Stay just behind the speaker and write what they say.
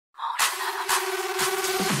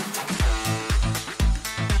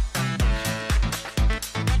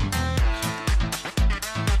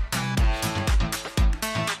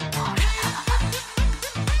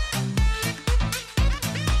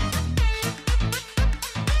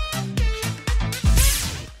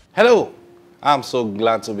Hello. I'm so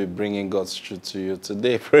glad to be bringing God's truth to you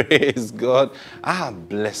today. Praise God. I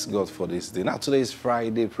bless God for this day. Now, today is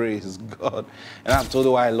Friday. Praise God. And I've told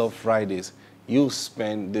you why I love Fridays. You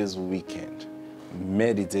spend this weekend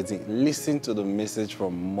meditating. Listen to the message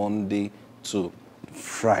from Monday to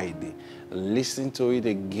Friday. Listen to it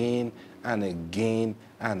again and again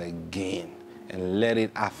and again, and let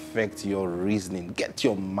it affect your reasoning. Get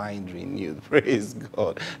your mind renewed. Praise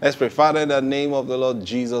God. Let's pray. Father, in the name of the Lord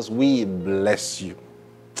Jesus, we bless you.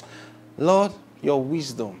 Lord, your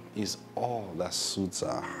wisdom is all that suits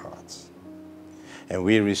our hearts. And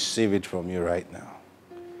we receive it from you right now.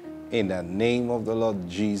 In the name of the Lord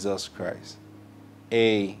Jesus Christ.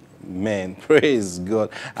 Amen. Praise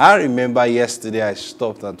God. I remember yesterday I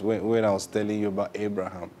stopped at when I was telling you about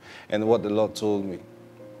Abraham and what the Lord told me.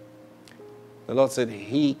 The Lord said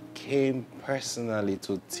he came personally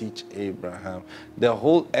to teach Abraham. The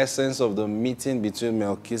whole essence of the meeting between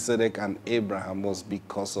Melchizedek and Abraham was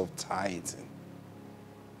because of tithing.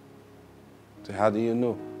 So how do you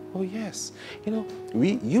know? Oh, yes. You know,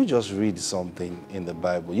 you just read something in the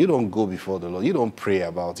Bible. You don't go before the Lord. You don't pray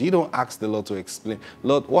about it. You don't ask the Lord to explain.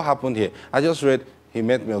 Lord, what happened here? I just read he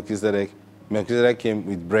met Melchizedek. Melchizedek came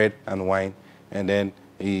with bread and wine, and then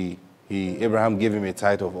Abraham gave him a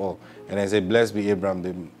tithe of all. And I said, blessed be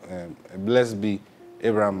Abraham, blessed be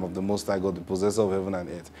Abraham of the Most High God, the possessor of heaven and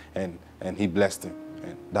earth. And he blessed him.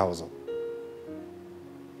 And that was all.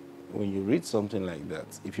 When you read something like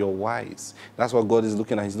that, if you're wise, that's what God is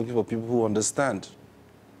looking at. He's looking for people who understand.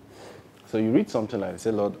 So you read something like that,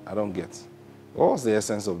 say, Lord, I don't get. What was the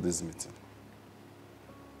essence of this meeting?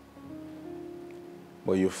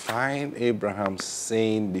 But you find Abraham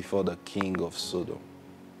saying before the king of Sodom,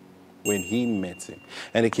 when he met him.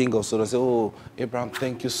 And the king of Sodom said, oh, Abraham,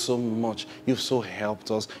 thank you so much. You've so helped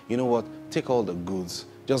us. You know what? Take all the goods.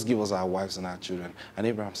 Just give us our wives and our children. And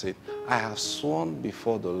Abraham said, I have sworn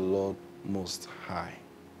before the Lord Most High,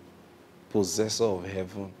 possessor of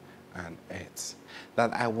heaven and earth,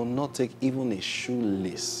 that I will not take even a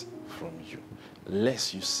shoelace from you,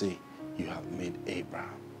 lest you say you have made Abraham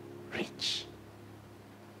rich.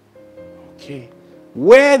 Okay.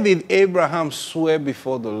 Where did Abraham swear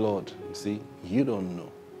before the Lord? You see, you don't know.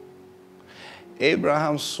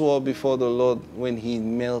 Abraham swore before the Lord when he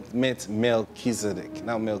met Melchizedek.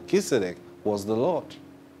 Now, Melchizedek was the Lord.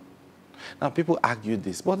 Now, people argue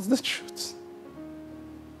this, but it's the truth.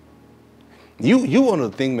 You want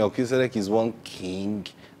to think Melchizedek is one king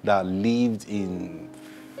that lived in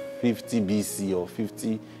 50 BC or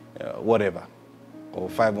 50 whatever, or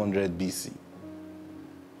 500 BC.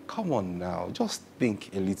 Come on now, just think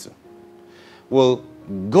a little. Well,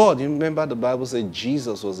 God, you remember the Bible said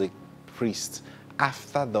Jesus was a priest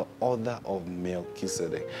after the order of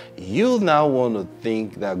Melchizedek. You now want to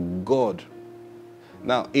think that God,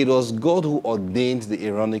 now it was God who ordained the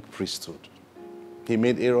Aaronic priesthood. He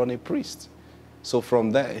made Aaron a priest. So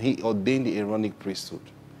from that, he ordained the Aaronic priesthood.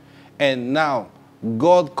 And now,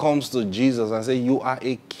 God comes to Jesus and says, you are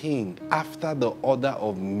a king after the order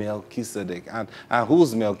of Melchizedek. And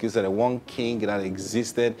who's Melchizedek? One king that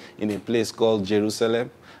existed in a place called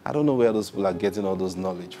Jerusalem. I don't know where those people are getting all those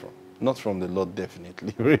knowledge from. Not from the Lord,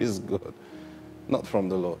 definitely. Praise God. Not from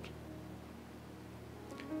the Lord.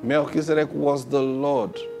 Melchizedek was the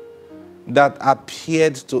Lord that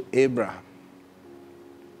appeared to Abraham.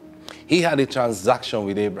 He had a transaction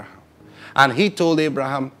with Abraham. And he told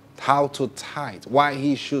Abraham how to tithe, why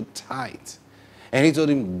he should tithe. And he told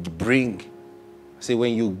him, bring. See,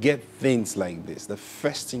 when you get things like this, the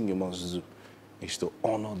first thing you must do is to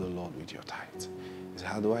honor the Lord with your tithe. He said,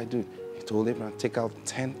 how do I do it? He told Abraham, take out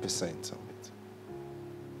 10% of it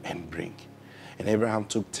and bring. And Abraham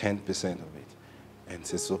took 10% of it and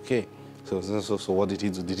says, okay. So what did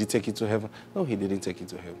he do? Did he take it to heaven? No, he didn't take it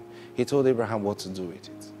to heaven. He told Abraham what to do with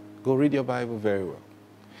it. Go read your Bible very well.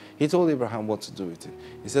 He told Abraham what to do with it.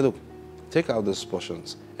 He said, look, take out those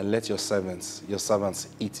portions and let your servants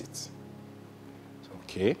eat it.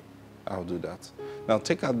 Okay, I'll do that. Now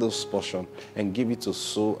take out those portions and give it to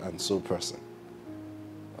so and so person.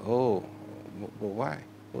 Oh, but why?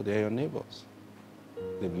 Oh, they're your neighbors.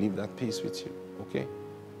 They believe that peace with you. Okay,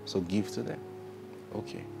 so give to them.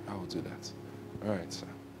 Okay, I will do that. All right, sir.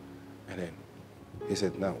 And then he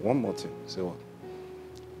said, now one more thing. Say what?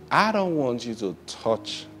 I don't want you to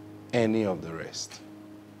touch any of the rest.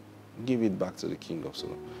 Give it back to the king of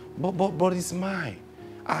Sodom. But it's mine.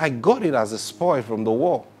 I got it as a spoil from the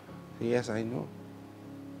war. Yes, I know.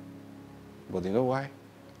 But you know why?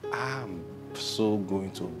 I'm so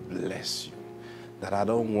going to bless you that I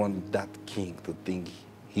don't want that king to think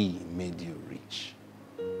he made you rich.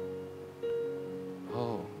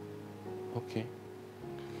 Oh, okay.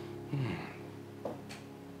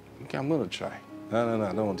 Okay, I'm going to try. No,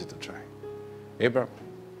 I don't want you to try. Abraham,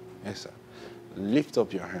 yes, sir. Lift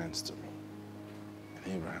up your hands to me.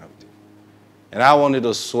 And Abraham did. And I want you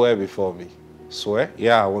to swear before me. Swear?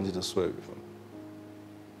 Yeah, I want you to swear before me.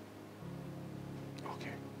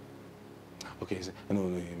 Okay, no,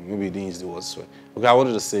 maybe it needs the word swear. Okay, I want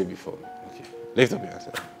you to say before me. Okay, lift up your hands.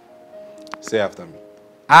 Say after me.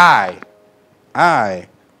 I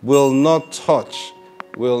will not touch,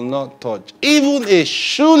 even a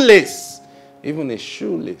shoelace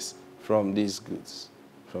from these goods.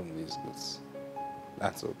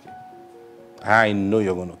 That's okay. I know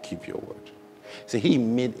you're going to keep your word. See, he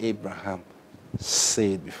made Abraham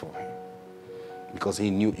say it before him because he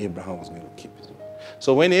knew Abraham was going to keep his word.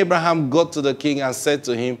 So when Abraham got to the king and said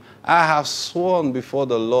to him, I have sworn before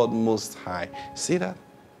the Lord Most High. See that?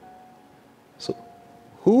 So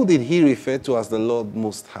who did he refer to as the Lord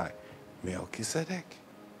Most High? Melchizedek.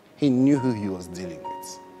 He knew who he was dealing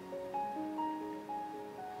with.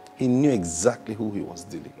 He knew exactly who he was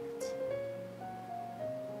dealing with.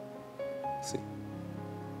 See?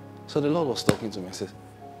 So the Lord was talking to me and said,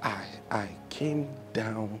 I came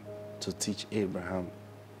down to teach Abraham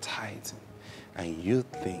tithing. And you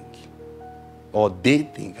think, or they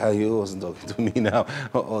think, he wasn't talking to me now,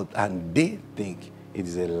 and they think it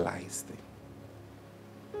is a lies thing.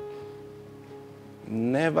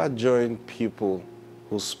 Never join people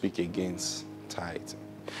who speak against tithing.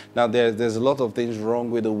 Now, there's a lot of things wrong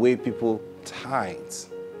with the way people tithe.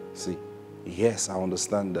 See, yes, I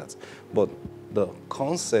understand that. But the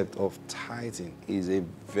concept of tithing is a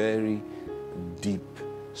very deep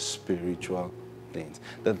spiritual things.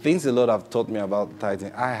 The things the Lord have taught me about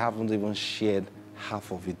tithing, I haven't even shared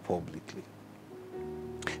half of it publicly.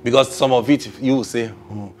 Because some of it, you will say,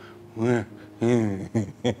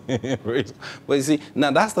 but you see,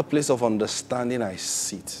 now that's the place of understanding I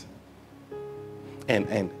sit.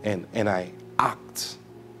 And I act.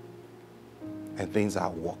 And things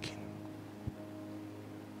are working.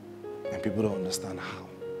 And people don't understand how.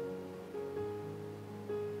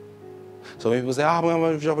 So people say,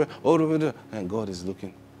 and God is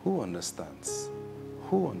looking. Who understands?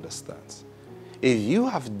 Who understands? If you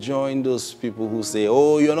have joined those people who say,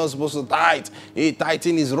 oh, you're not supposed to tithe. Hey,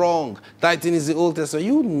 tithing is wrong. Tithing is the Old Testament.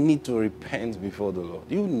 You need to repent before the Lord.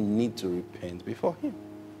 You need to repent before Him.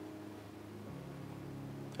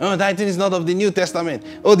 Oh, tithing is not of the New Testament.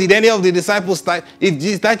 Oh, did any of the disciples tithe?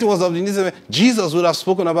 If tithing was of the New Testament, Jesus would have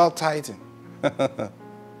spoken about tithing.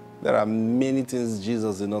 There are many things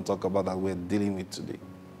Jesus did not talk about that we're dealing with today.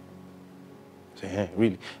 Say, hey,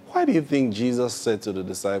 really? Why do you think Jesus said to the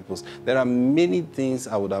disciples, there are many things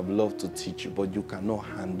I would have loved to teach you, but you cannot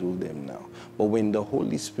handle them now. But when the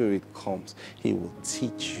Holy Spirit comes, He will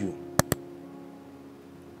teach you.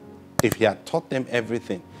 If He had taught them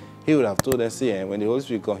everything, He would have told them, see, when the Holy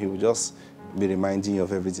Spirit comes, He will just be reminding you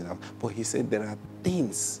of everything else. But He said, there are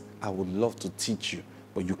things I would love to teach you,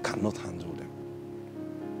 but you cannot handle them.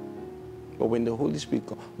 But when the Holy Spirit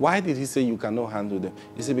comes, why did He say you cannot handle them?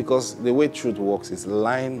 He said because the way truth works is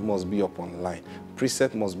line must be upon line.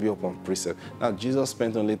 Precept must be upon precept. Now, Jesus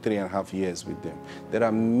spent only 3.5 years with them. There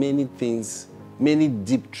are many things, many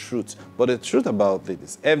deep truths. But the truth about it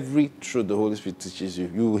is every truth the Holy Spirit teaches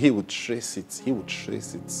you, He will trace it. He will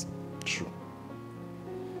trace it true.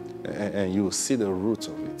 And you will see the root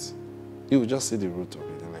of it. You will just see the root of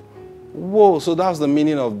it. And like, whoa, so that's the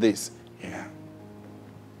meaning of this. Yeah.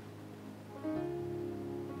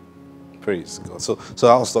 Praise God. So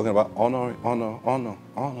I was talking about honor.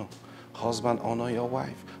 Husband, honor your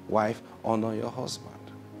wife. Wife, honor your husband.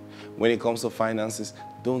 When it comes to finances,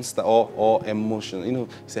 don't start, or emotion. You know,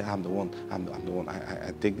 say, I'm the one.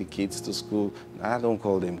 I take the kids to school. I don't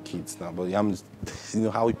call them kids now, but you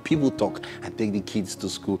know how people talk. I take the kids to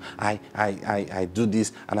school. I do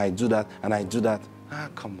this, and I do that, and I do that.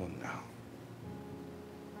 Come on now.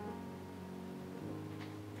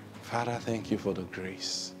 Father, thank you for the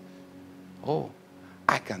grace. Oh,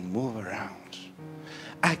 I can move around.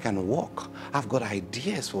 I can walk. I've got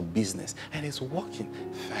ideas for business, and it's working.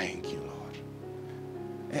 Thank you, Lord.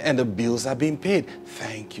 And the bills are being paid.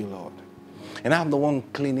 Thank you, Lord. And I'm the one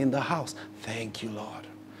cleaning the house. Thank you, Lord.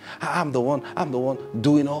 I'm the one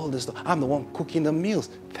doing all this stuff. I'm the one cooking the meals.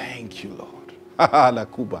 Thank you, Lord.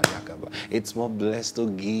 It's more blessed to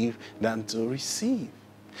give than to receive.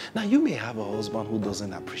 Now, you may have a husband who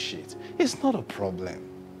doesn't appreciate. It's not a problem.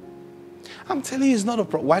 I'm telling you, it's not a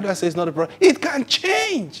problem. Why do I say it's not a problem? It can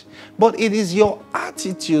change. But it is your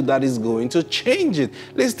attitude that is going to change it.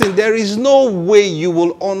 Listen, there is no way you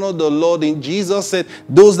will honor the Lord. In Jesus said,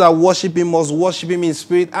 those that worship him must worship him in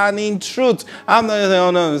spirit and in truth. I'm not saying,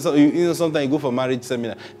 oh no. So, you know, sometimes you go for marriage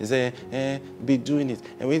seminar. You say, be doing it.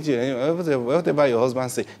 And whatever your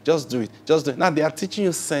husband say, just do it. Just do it. Now they are teaching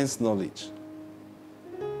you sense knowledge.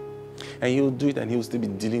 And he'll do it and he'll still be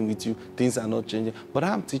dealing with you. Things are not changing. But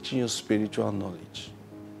I'm teaching you spiritual knowledge.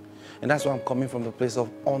 And that's why I'm coming from the place of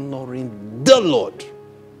honoring the Lord.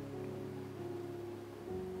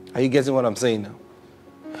 Are you getting what I'm saying now?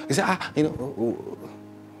 You say, how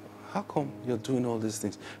come you're doing all these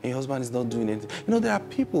things and your husband is not doing anything? You know, there are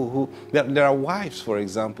people who, there are wives, for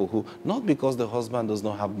example, who, not because the husband does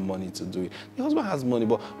not have money to do it. The husband has money,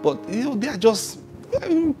 but you know, they are just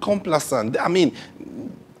complacent. I mean,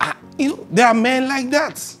 you know, there are men like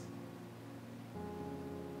that.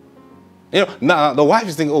 You know, now the wife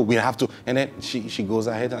is thinking, oh, we have to. And then she goes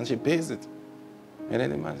ahead and she pays it. And then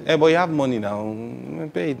the man says, hey, but you have money now.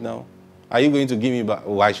 Pay it now. Are you going to give me back?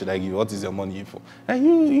 Why should I give you? What is your money for? And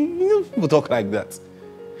you know, people talk like that.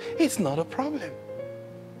 It's not a problem.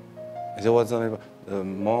 I say, what's not a problem? The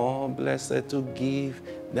more blessed to give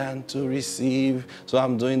than to receive. So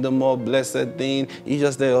I'm doing the more blessed thing. You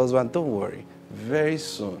just tell your husband, don't worry. Very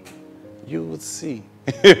soon, you would see.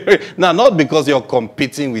 Now, not because you're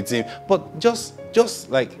competing with him, but just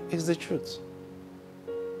like it's the truth.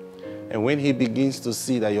 And when he begins to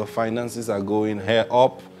see that your finances are going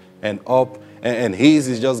up and up, and his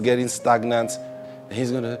is just getting stagnant,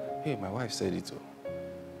 he's going to, hey, my wife said it too.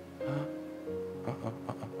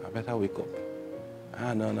 I better wake up.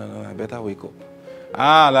 No, I better wake up.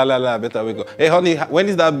 I better wake up. Hey, honey, when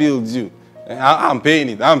is that bill due? I'm paying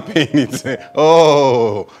it.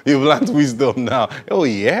 Oh, you've learned wisdom now. Oh,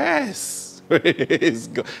 yes. Praise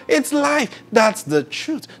God. It's life. That's the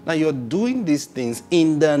truth. Now, you're doing these things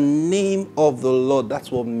in the name of the Lord.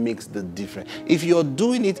 That's what makes the difference. If you're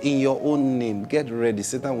doing it in your own name, get ready.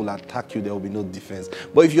 Satan will attack you. There will be no defense.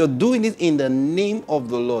 But if you're doing it in the name of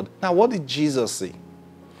the Lord. Now, what did Jesus say?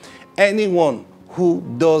 Anyone who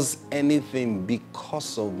does anything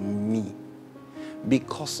because of me,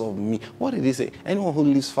 what did he say? Anyone who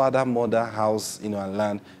leaves father, mother, house, and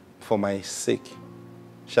land for my sake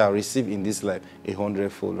shall receive in this life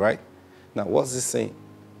 100-fold, right? Now, what's this saying?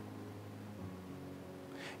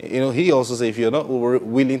 You know, he also said, if you're not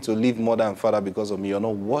willing to leave mother and father because of me, you're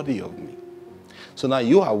not worthy of me. So now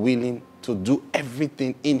you are willing to do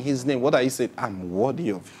everything in his name. What are you saying? I'm worthy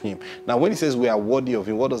of him. Now, when he says we are worthy of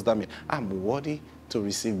him, what does that mean? I'm worthy to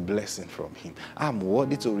receive blessing from him. I'm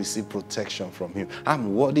worthy to receive protection from him.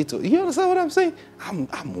 I'm worthy to, you understand what I'm saying?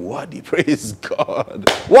 I'm worthy, praise God.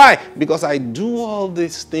 Why? Because I do all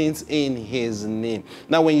these things in his name.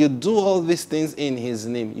 Now, when you do all these things in his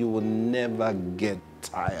name, you will never get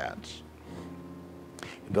tired.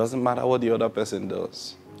 It doesn't matter what the other person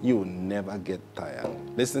does. You will never get tired.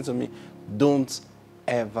 Listen to me. Don't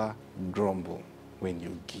ever grumble when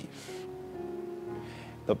you give.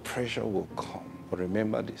 The pressure will come. But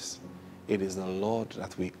remember this, it is the Lord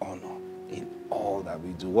that we honor in all that we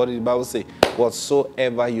do. What did the Bible say?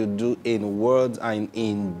 Whatsoever you do in words and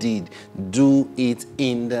in deed, do it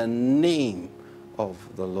in the name of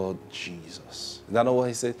the Lord Jesus. Is that not what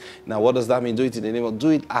he said? Now, what does that mean? Do it in the name of, do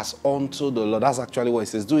it as unto the Lord. That's actually what he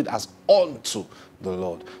says. Do it as unto the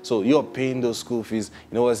Lord. So you're paying those school fees.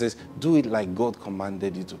 You know what it says? Do it like God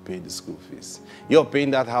commanded you to pay the school fees. You're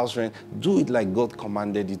paying that house rent. Do it like God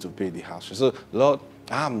commanded you to pay the house rent. So, Lord,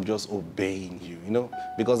 I'm just obeying you, you know,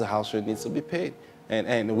 because the house rent needs to be paid.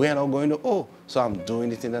 And we're not going to owe. So I'm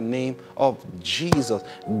doing it in the name of Jesus.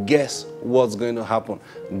 Guess what's going to happen?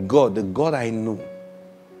 God, the God I know,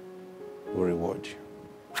 will reward you.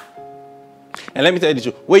 And let me tell you the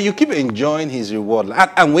truth, when you keep enjoying his reward,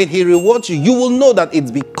 and when he rewards you, you will know that it's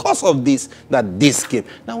because of this that this came.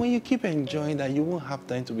 Now, when you keep enjoying that, you won't have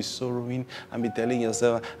time to be sorrowing and be telling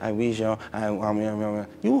yourself, I wish you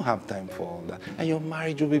won't have time for all that. And your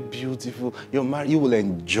marriage will be beautiful. You will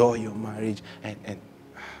enjoy your marriage. And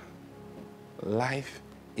life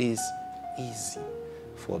is easy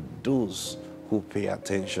for those who pay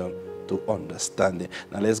attention to understanding.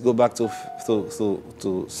 Now, let's go back to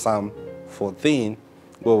Psalm 14,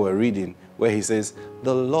 where we're reading, where he says,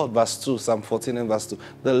 the Lord, verse 2, Psalm 14 and verse 2,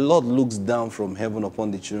 the Lord looks down from heaven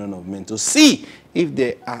upon the children of men to see if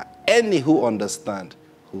there are any who understand,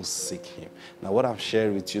 who seek him. Now, what I've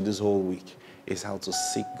shared with you this whole week is how to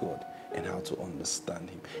seek God and how to understand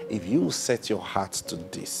him. If you set your heart to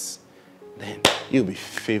this, then you'll be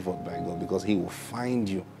favored by God, because he will find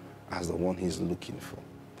you as the one he's looking for.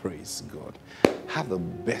 Praise God. Have the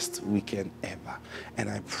best weekend ever. And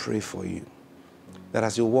I pray for you that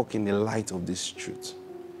as you walk in the light of this truth,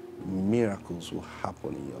 miracles will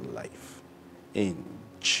happen in your life. In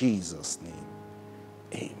Jesus' name,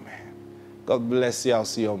 amen. God bless you. I'll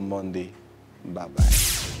see you on Monday. Bye-bye.